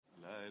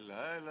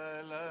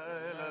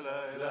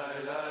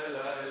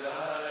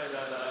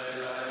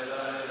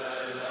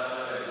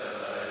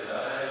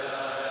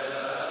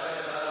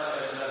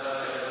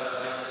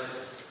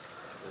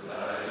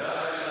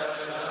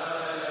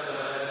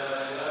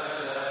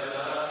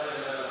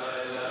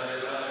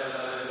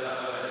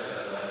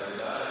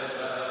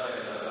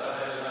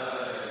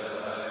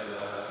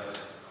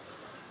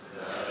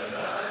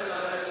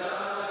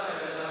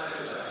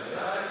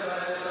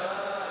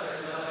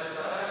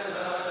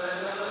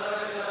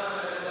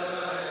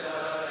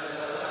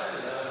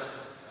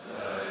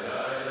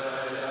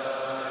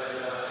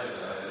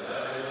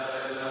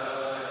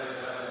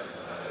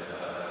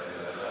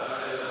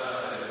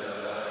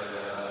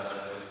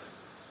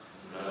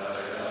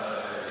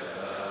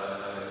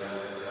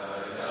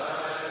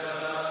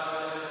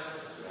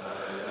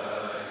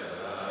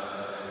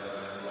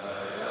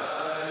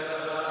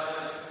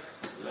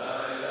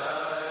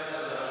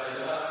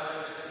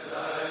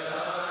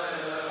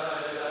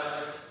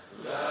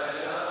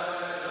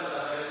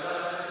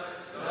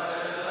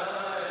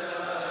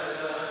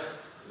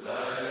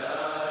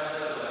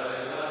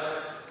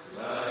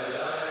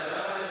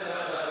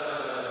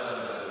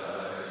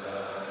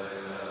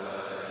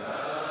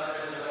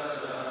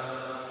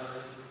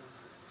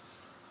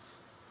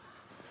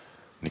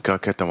נקרא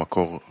קטע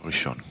מקור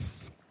ראשון.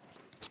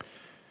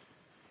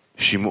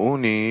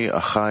 שמעוני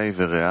אחיי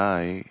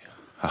ורעיי,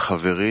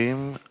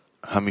 החברים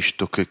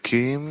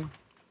המשתוקקים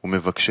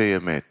ומבקשי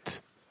אמת,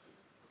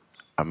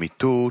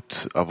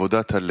 אמיתות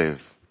עבודת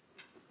הלב,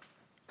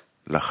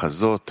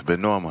 לחזות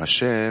בנועם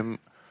השם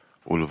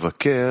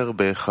ולבקר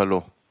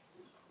בהיכלו.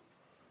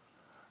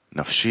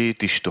 נפשי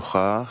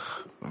תשתוכח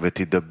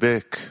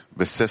ותדבק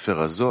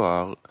בספר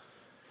הזוהר,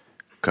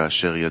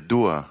 כאשר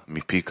ידוע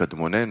מפי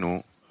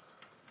קדמוננו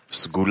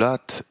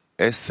סגולת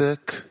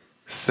עסק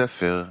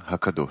ספר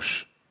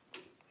הקדוש.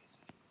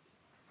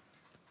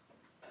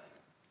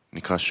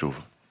 נקרא שוב.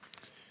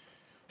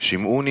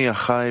 שמעוני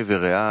אחיי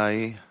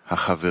ורעיי,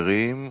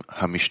 החברים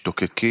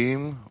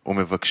המשתוקקים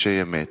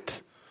ומבקשי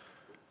אמת,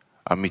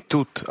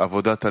 אמיתות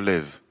עבודת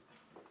הלב,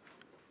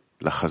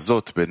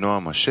 לחזות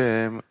בנועם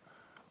השם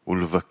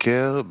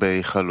ולבקר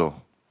בהיכלו.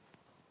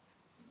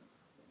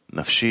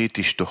 נפשי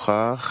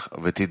תשתוכח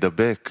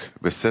ותדבק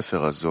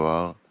בספר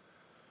הזוהר,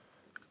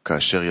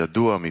 כאשר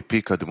ידוע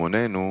מפי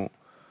קדמוננו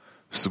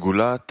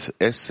סגולת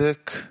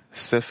עסק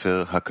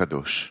ספר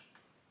הקדוש.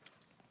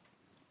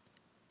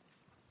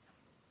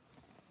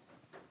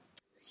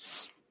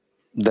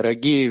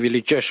 Дорогие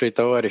величайшие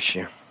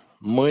товарищи,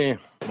 мы,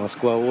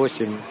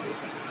 Москва-8,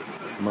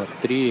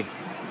 МАК-3,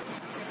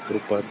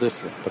 группа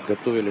Одесса,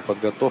 подготовили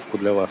подготовку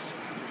для вас.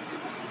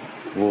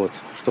 Вот,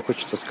 что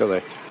хочется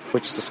сказать.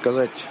 Хочется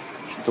сказать,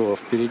 что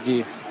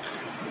впереди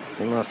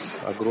у нас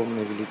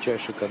огромный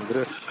величайший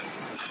конгресс.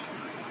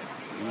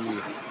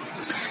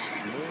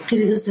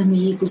 Queridos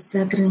amigos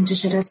da grande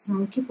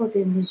geração, o que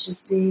podemos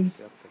dizer?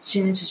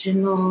 Diante de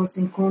nós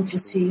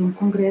encontra-se um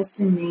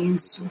congresso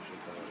imenso.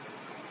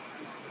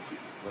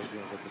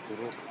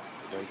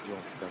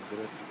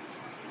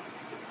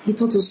 E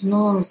todos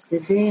nós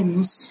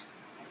devemos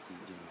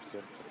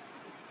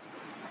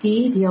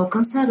ir e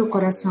alcançar o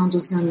coração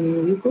dos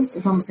amigos.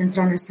 Vamos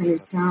entrar nessa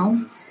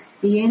lição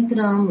e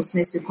entramos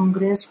nesse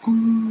congresso com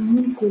um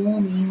único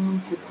homem e um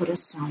único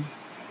coração,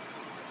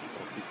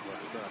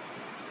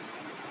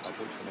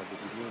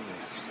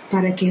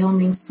 para que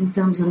realmente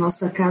sintamos a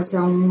nossa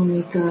casa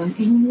única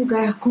em um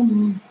lugar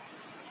comum,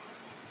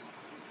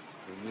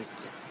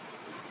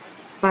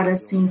 para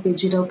assim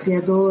pedir ao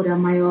Criador a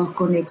maior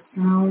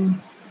conexão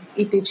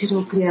e pedir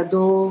ao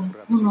Criador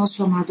o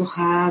nosso amado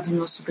Rav,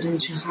 nosso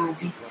grande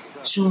Rav,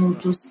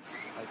 juntos,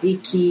 e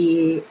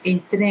que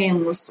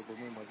entremos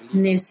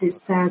nesse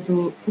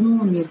estado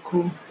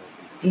único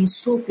em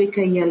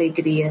súplica e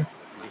alegria.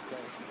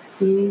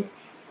 E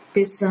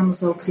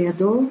peçamos ao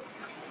Criador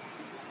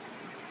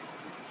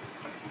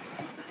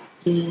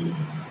que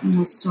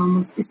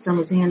nós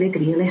estamos em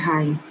alegria.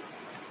 Lehai.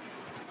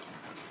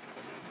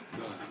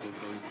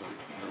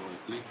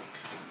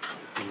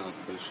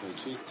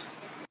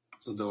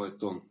 Задавать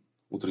тон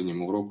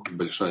утреннему уроку,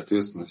 большая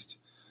ответственность.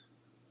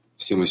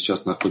 Все мы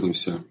сейчас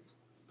находимся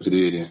в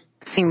преддверии.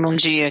 Sim, bom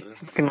dia,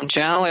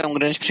 mundial. É um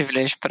grande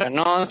privilégio para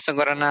nós.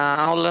 Agora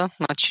na aula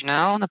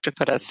matinal, na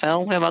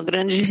preparação, é uma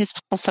grande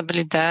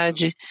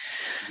responsabilidade.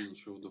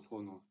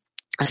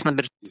 Essa na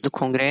abertura do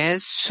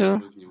congresso.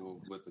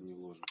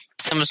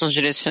 Estamos nos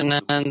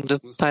direcionando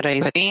para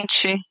a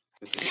frente.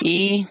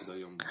 E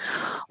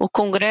o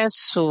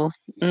congresso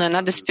não é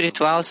nada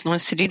espiritual. Se não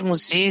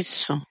inserirmos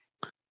isso,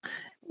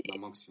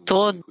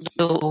 todo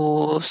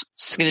o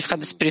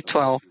significado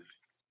espiritual.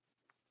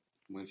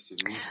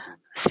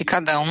 Se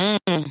cada um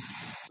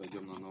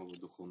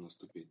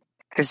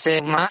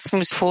fizer o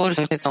máximo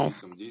esforço, então,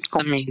 com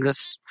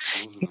amigos,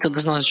 e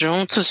todos nós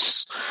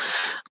juntos,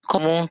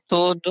 como um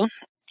todo,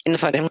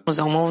 faremos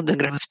um novo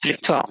degrau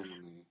espiritual.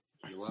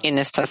 E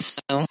nesta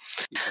ação,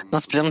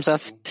 nós precisamos da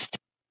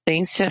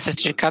assistência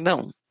de cada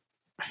um.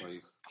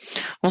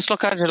 Vamos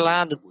colocar de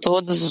lado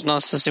todos os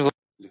nossos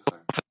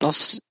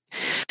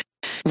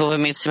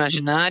envolvimentos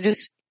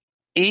imaginários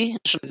e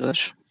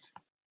ajudadores.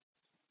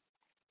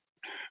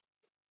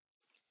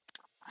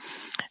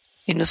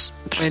 E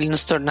para ele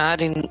nos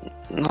tornar em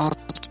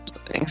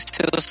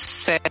seus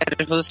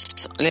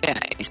servos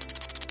leais.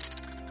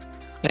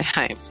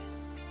 Lehaim.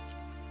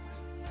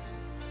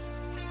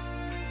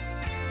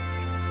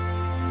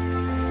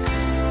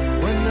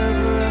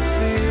 Whenever I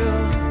feel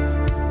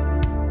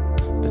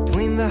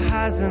between the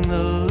highs and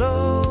the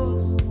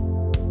lows,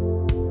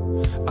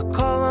 I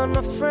call on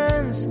my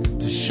friends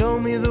to show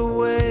me the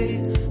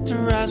way to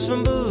rise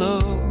from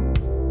below.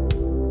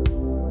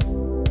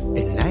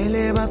 En la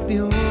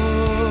elevación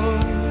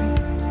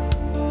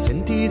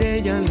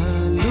sentiré ya la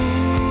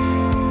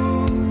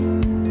luz.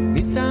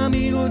 Mis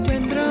amigos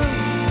vendrán,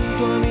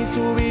 junto a mí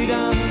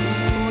subirán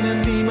por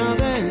encima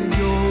del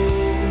yo.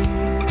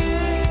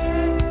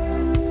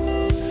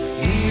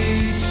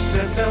 Each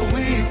step that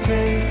we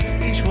take,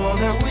 each wall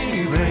that we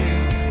break,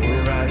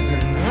 we're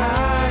rising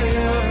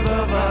higher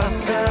above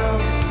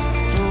ourselves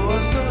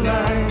towards the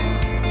light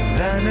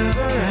that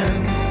never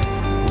ends.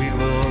 We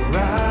will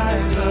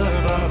rise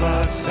above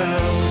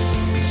ourselves.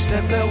 Each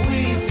step that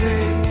we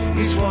take,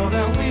 each wall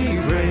that we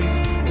break,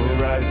 we're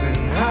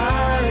rising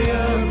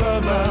higher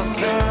above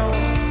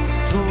ourselves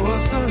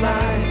towards the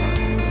light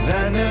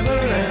that never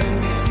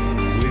ends.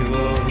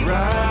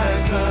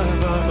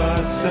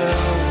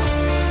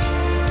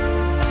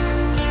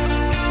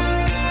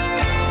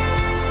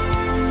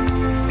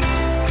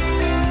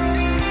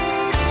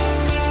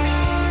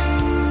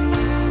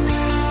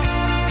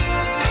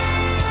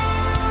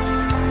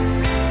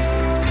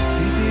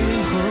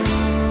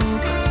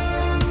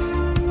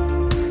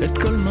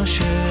 כל מה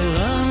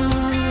שרע,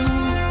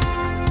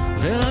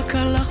 ורק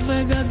הלך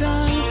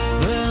וגדל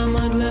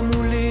ועמד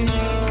למולי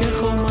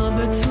כחומה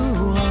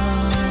בצורה.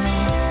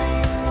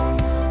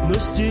 На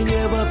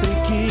стене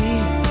вопреки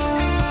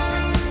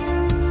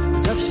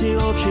за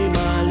всеобщей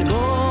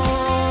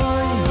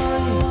мольбой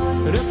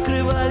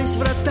раскрывались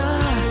врата,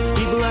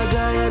 и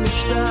благая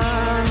мечта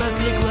нас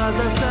влекла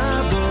за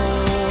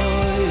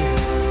собой.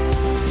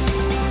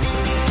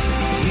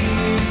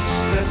 Each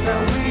step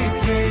that we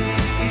take,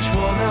 each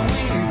wall that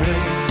we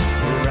break,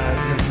 we're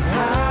rising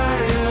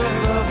higher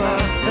above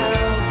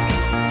ourselves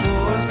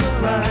towards the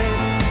light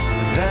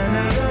that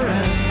never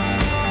ends.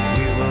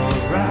 We will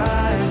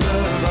rise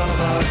above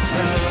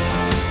ourselves.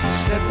 Each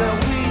step that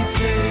we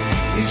take,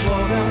 each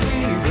wall that we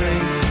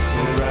break,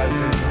 we're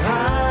rising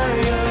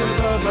higher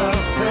above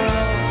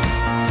ourselves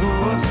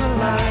towards the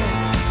light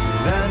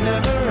that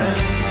never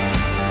ends.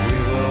 We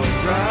will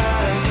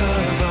rise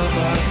above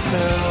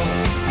ourselves.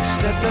 Each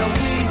step that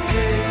we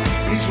take,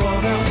 each wall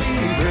that we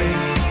break,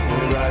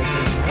 we're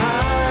rising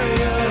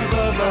higher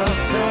above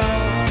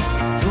ourselves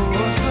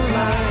towards the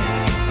light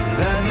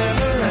that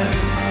never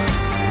ends.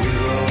 We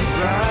will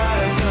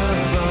rise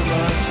above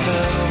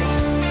ourselves.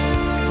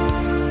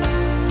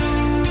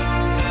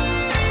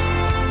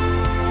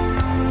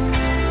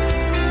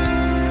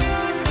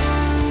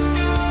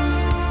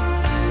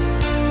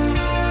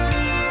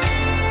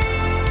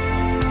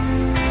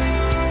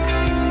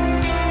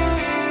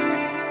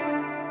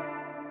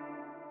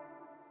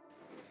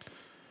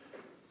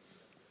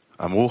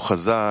 אמרו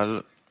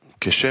חז"ל,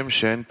 כשם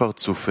שאין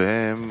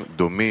פרצופיהם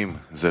דומים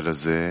זה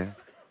לזה,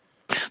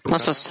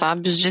 Nossos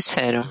sábios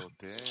disseram,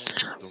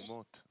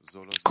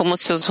 como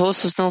seus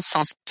rostos não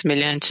são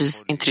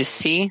semelhantes entre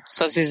si,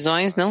 suas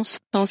visões não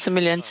são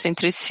semelhantes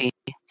entre si.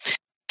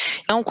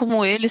 Não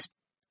como eles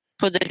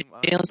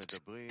poderiam ser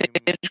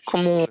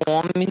como um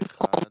homem,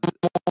 como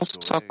um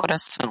só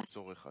coração.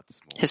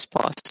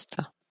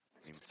 Resposta.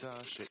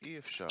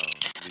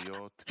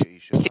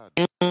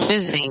 Tem um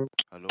exemplo.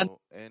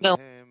 Cada um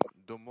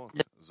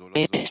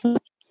mesmo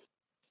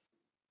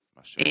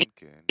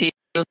e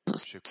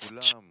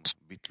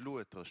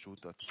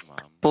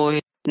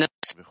pois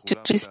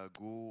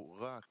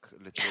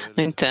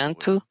no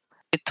entanto,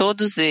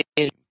 todos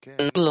eles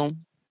anulam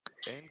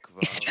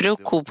e se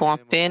preocupam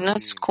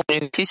apenas com o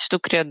benefício do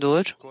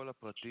Criador.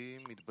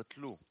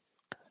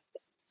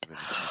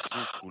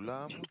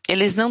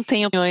 Eles não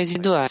têm opiniões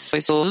individuais,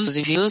 pois todos os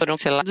envios foram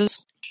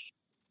selados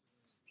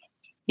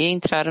e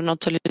entraram na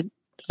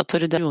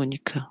autoridade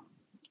única.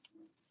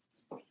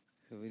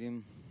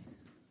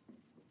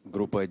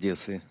 Группа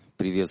Одессы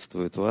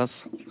приветствует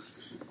вас.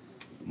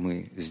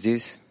 Мы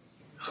здесь,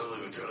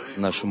 в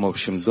нашем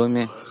общем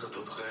доме.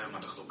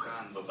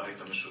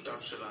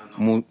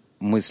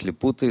 Мысли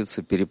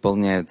путаются,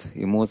 переполняют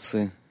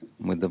эмоции.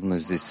 Мы давно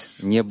здесь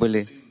не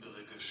были.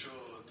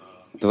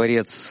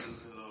 Творец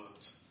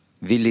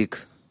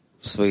велик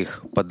в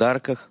своих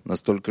подарках,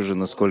 настолько же,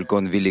 насколько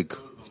он велик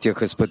в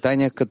тех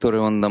испытаниях,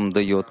 которые он нам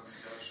дает.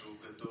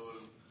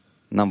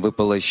 Нам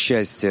выпало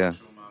счастье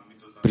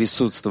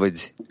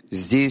присутствовать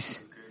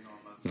здесь,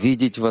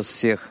 видеть вас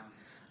всех,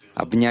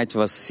 обнять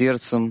вас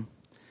сердцем,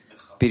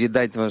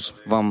 передать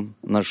вам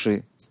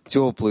наши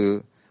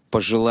теплые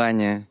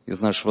пожелания из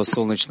нашего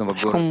солнечного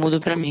города.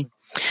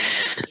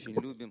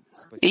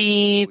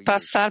 E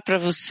passar para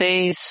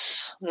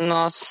vocês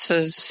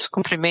nossos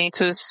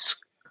cumprimentos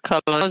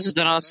calorosos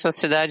da nossa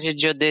cidade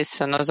de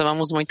Odessa. Nós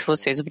amamos muito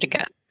vocês.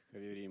 Obrigado.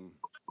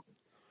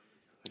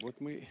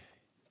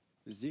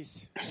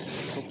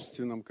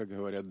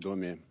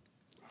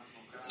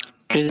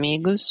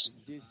 Amigos,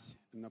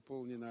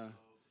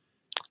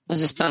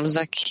 nós estamos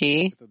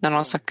aqui na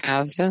nossa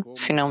casa,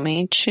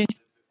 finalmente,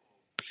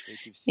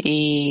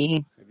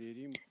 e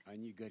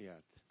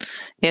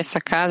essa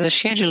casa é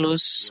cheia de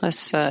luz,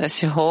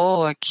 esse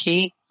hall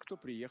aqui,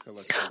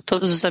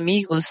 todos os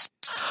amigos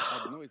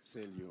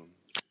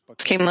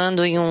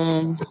queimando em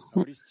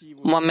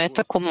uma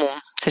meta comum,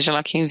 seja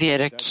lá quem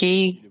vier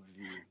aqui,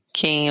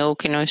 quem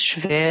não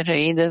estiver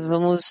ainda,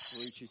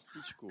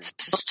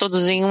 estamos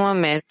todos em uma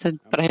meta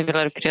para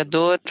revelar o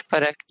Criador,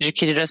 para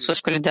adquirir as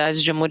suas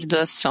qualidades de amor e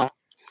doação.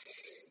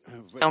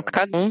 Então,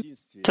 cada um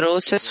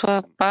trouxe a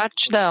sua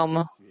parte da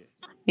alma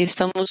e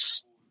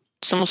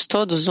somos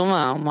todos uma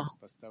alma.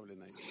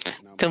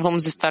 Então,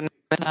 vamos estar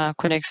na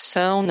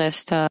conexão,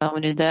 nesta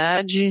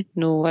unidade,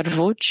 no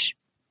Arvut,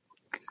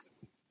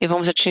 e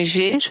vamos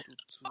atingir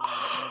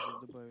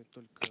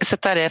essa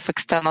tarefa que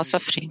está à nossa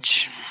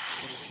frente.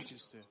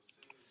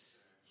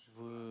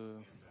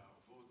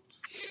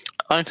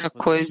 A única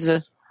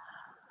coisa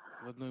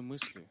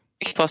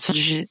que posso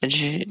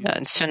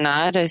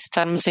adicionar é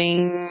estarmos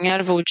em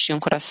Arvut, em um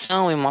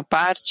coração, em uma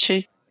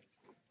parte,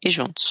 e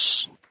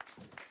juntos.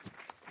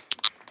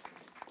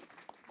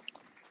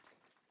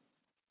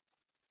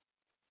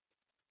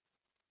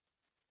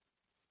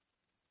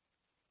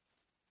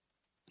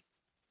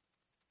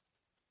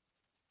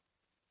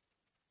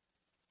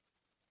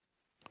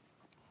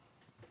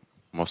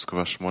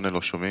 מוסקבה 8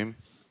 לא שומעים?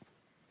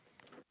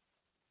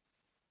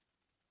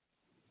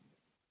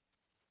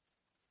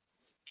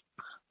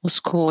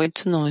 Moscou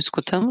 8, não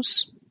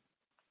escutamos?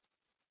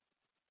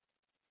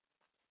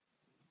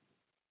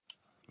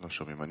 לא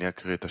שומעים. אני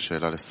אקריא את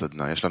השאלה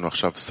לסדנה. יש לנו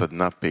עכשיו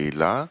סדנה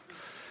פעילה.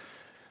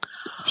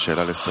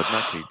 שאלה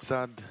לסדנה,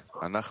 כיצד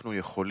אנחנו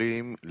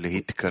יכולים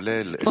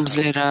להתקלל Vamos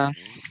ler a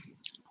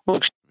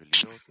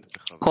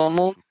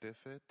como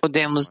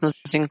podemos nos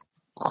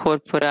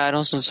incorporar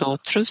uns nos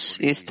outros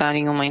e estar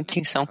em uma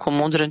intenção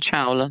comum durante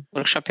a aula.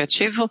 Workshop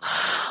ativo,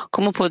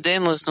 como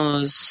podemos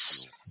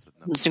nos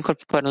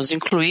incorporar, nos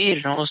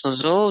incluir uns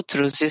nos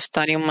outros e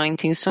estar em uma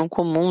intenção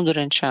comum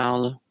durante a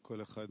aula.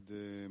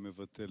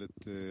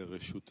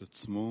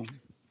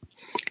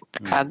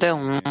 Cada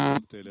um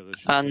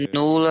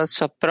anula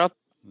sua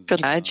própria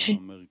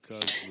propriedade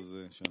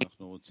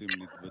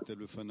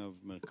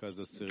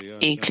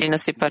e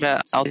inclina-se para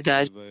a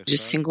autoridade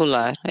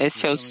singular.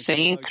 Esse é o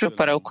centro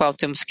para o qual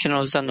temos que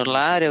nos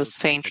anular, é o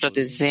centro da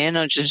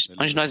dezena,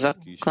 onde nós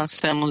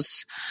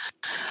alcançamos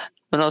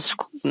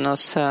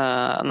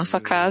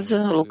nossa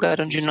casa, o lugar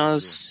onde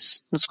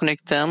nós nos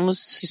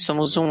conectamos e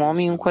somos um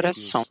homem e um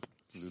coração.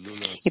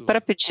 E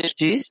para pedir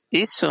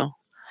isso,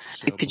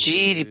 e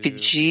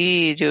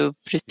pedir, eu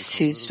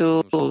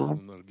preciso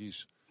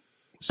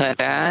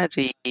parar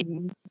e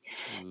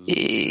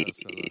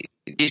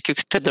pedir que o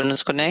Criador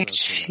nos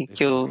conecte,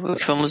 que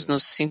vamos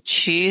nos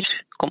sentir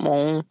como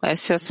um.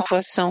 Essa é a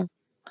salvação.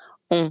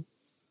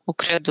 O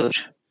Criador.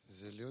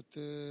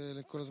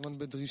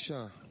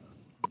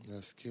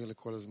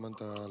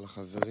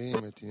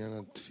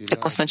 É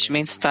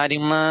constantemente estar em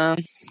uma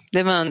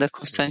demanda,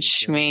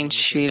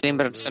 constantemente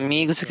lembrar dos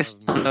amigos, a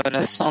questão da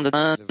oração,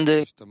 da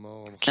demanda,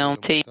 que não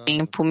tem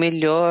tempo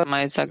melhor,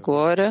 mas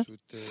agora,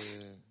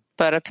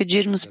 para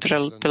pedirmos pela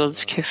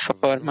luz que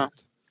reforma,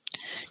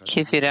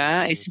 que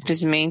virá e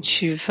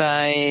simplesmente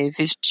vai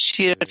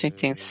vestir a sua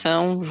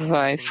intenção,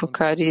 vai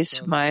focar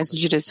isso mais na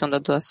direção da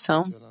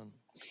doação,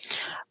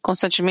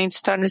 constantemente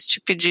estar neste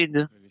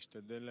pedido.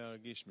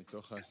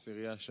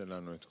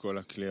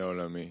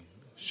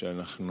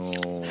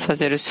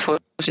 Fazer o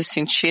esforço de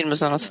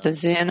sentirmos na nossa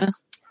dezena,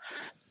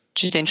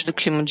 de dentro do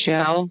clima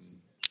mundial,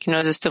 que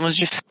nós estamos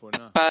de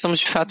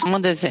fato uma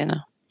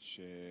dezena,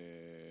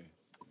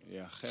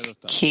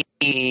 que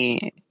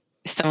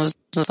estamos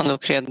usando o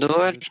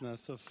Criador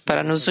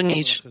para nos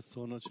unir.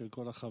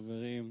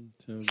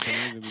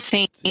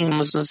 Sim,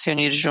 vamos nos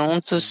reunir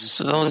juntos,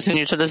 vamos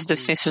reunir todas as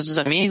deficiências dos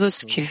amigos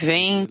que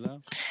vêm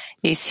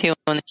e se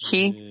unem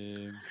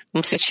aqui.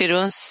 Vamos sentir o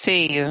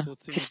anseio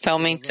que está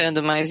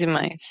aumentando mais e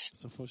mais.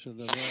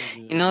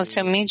 E nós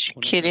realmente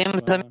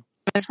queremos a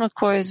mesma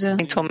coisa.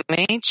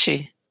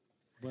 Eventualmente,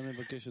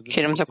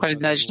 queremos a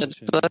qualidade da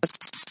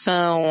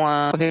doação,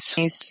 as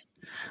correções.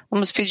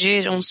 Vamos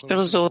pedir uns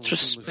pelos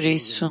outros por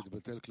isso.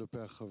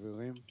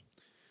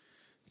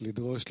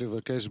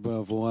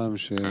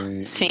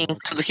 Sim,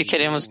 tudo que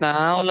queremos na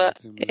aula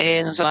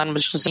é nos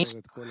alarmos de nos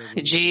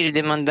pedir e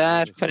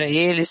demandar para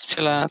eles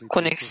pela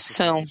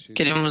conexão.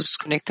 Queremos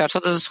conectar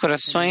todos os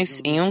corações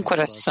em um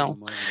coração.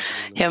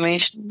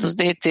 Realmente nos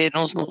derreter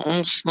uns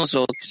nos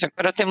outros.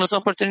 Agora temos uma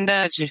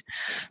oportunidade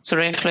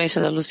sobre a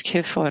influência da luz que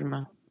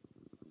reforma.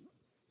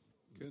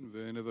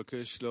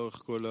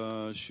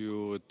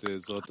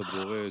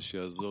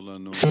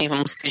 Sim,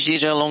 vamos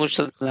pedir ao longo de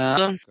toda a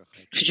aula,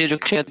 pedir o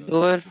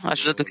Criador, a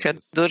ajuda do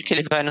Criador, que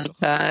Ele vai nos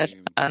dar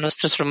a nos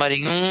transformar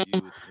em um.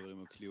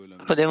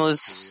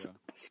 Podemos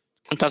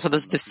juntar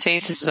todas as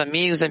deficiências dos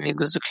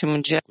amigos do clima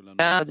mundial,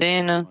 da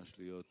Dena,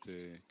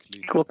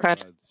 colocar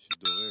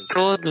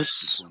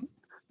todos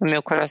no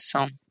meu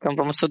coração. Então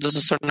vamos todos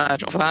nos tornar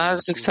um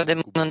vaso que está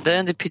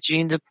demandando e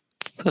pedindo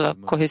pela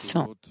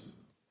correção.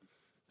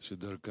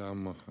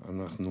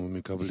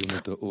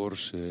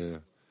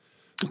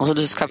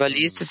 Todos os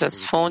cabalistas,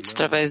 as fontes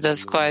através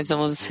das quais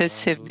vamos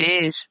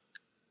receber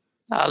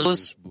a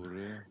luz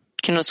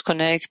que nos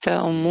conecta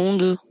ao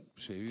mundo,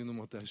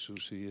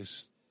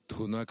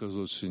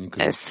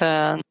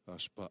 essa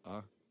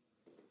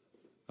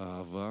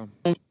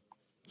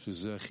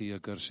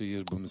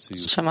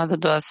chamada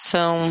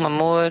doação,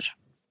 amor,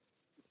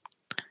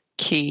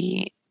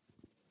 que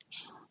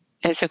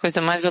essa é a coisa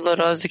mais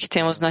valorosa que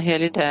temos na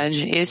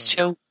realidade. Este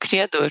é o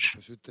Criador.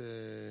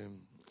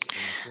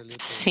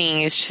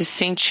 Sim, este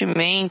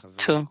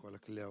sentimento.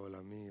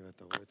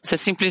 Você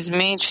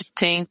simplesmente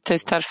tenta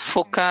estar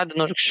focado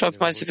no workshop,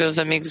 mas você vê os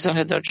amigos ao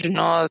redor de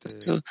nós,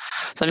 os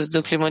olhos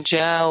do clima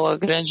mundial, a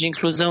grande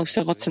inclusão que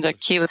está acontecendo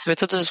aqui, você vê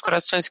todos os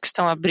corações que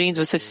estão abrindo,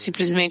 você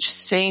simplesmente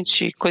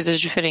sente coisas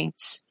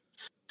diferentes.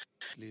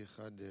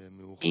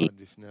 E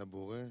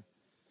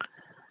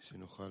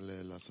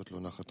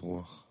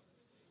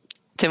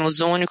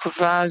temos um único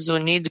vaso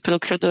unido pelo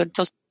Criador,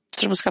 então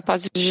seremos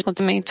capazes de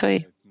contentamento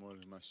aí.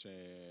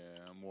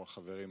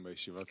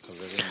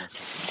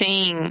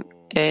 Sim,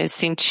 é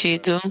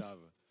sentido,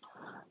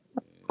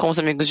 como os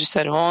amigos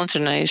disseram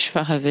ontem, na Yeshiva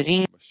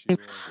Haverim,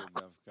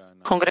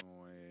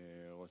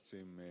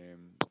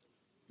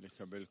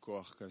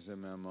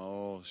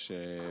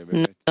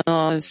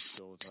 nós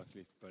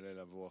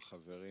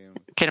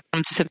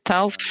queremos ser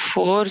tal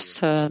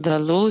força da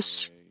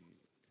luz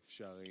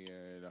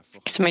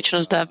que somente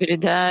nos dá a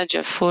habilidade,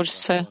 a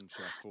força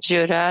de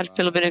orar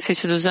pelo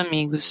benefício dos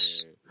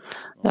amigos,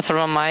 da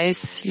forma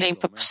mais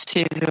limpa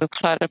possível,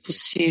 clara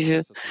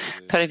possível,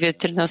 para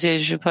ter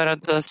desejo para a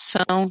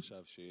doação,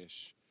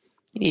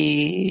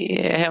 e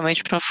é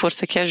realmente uma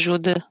força que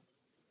ajuda.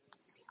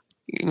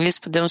 Nós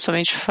podemos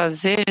somente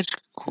fazer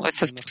com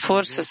essas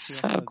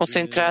forças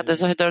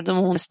concentradas ao redor do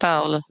mundo nesta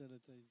aula.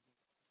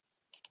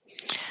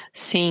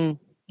 Sim,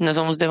 nós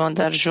vamos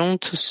demandar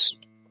juntos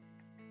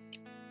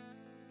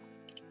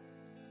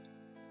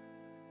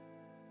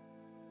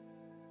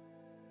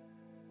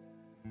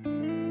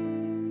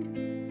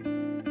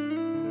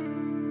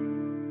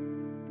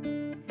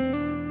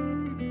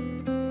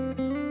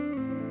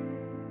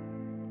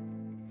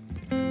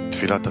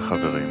תפילת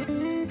החברים.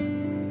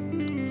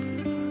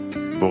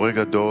 בורא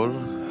גדול,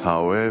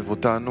 האוהב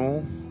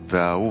אותנו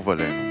והאהוב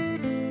עלינו.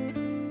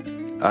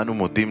 אנו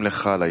מודים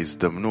לך על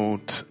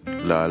ההזדמנות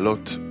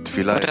להעלות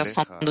תפילה אליך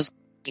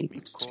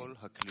מכל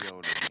הכלי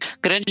העולם.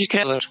 Grande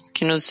Criador,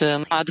 que nos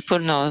ama, amado por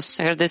nós,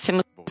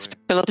 agradecemos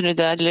pela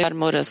oportunidade de levar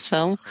uma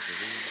oração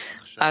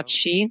a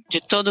Ti de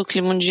todo o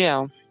clima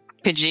mundial.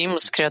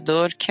 Pedimos,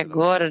 Criador, que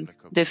agora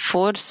dê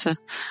força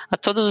a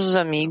todos os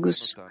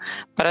amigos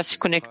para se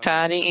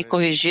conectarem e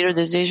corrigir o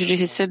desejo de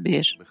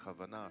receber.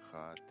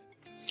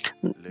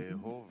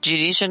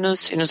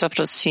 Dirija-nos e nos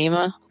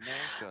aproxima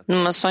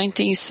numa só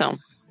intenção,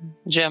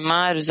 de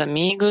amar os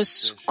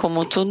amigos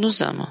como Tu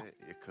nos ama.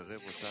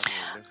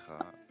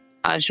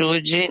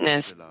 Ajude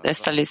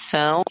nesta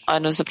lição a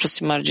nos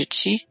aproximar de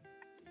Ti,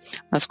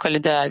 nas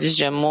qualidades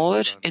de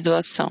amor e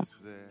doação.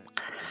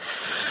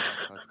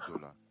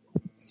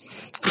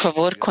 Por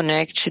favor,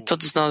 conecte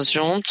todos nós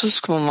juntos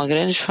como uma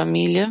grande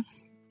família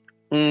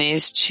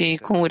neste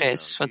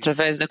congresso,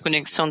 através da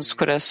conexão dos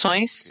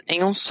corações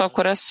em um só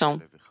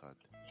coração.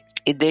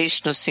 E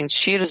deixe-nos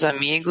sentir os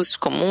amigos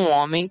como um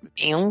homem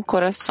em um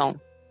coração.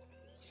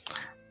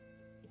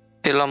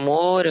 Pelo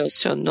amor ao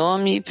Seu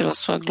nome e pela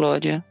Sua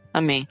glória.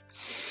 Amém.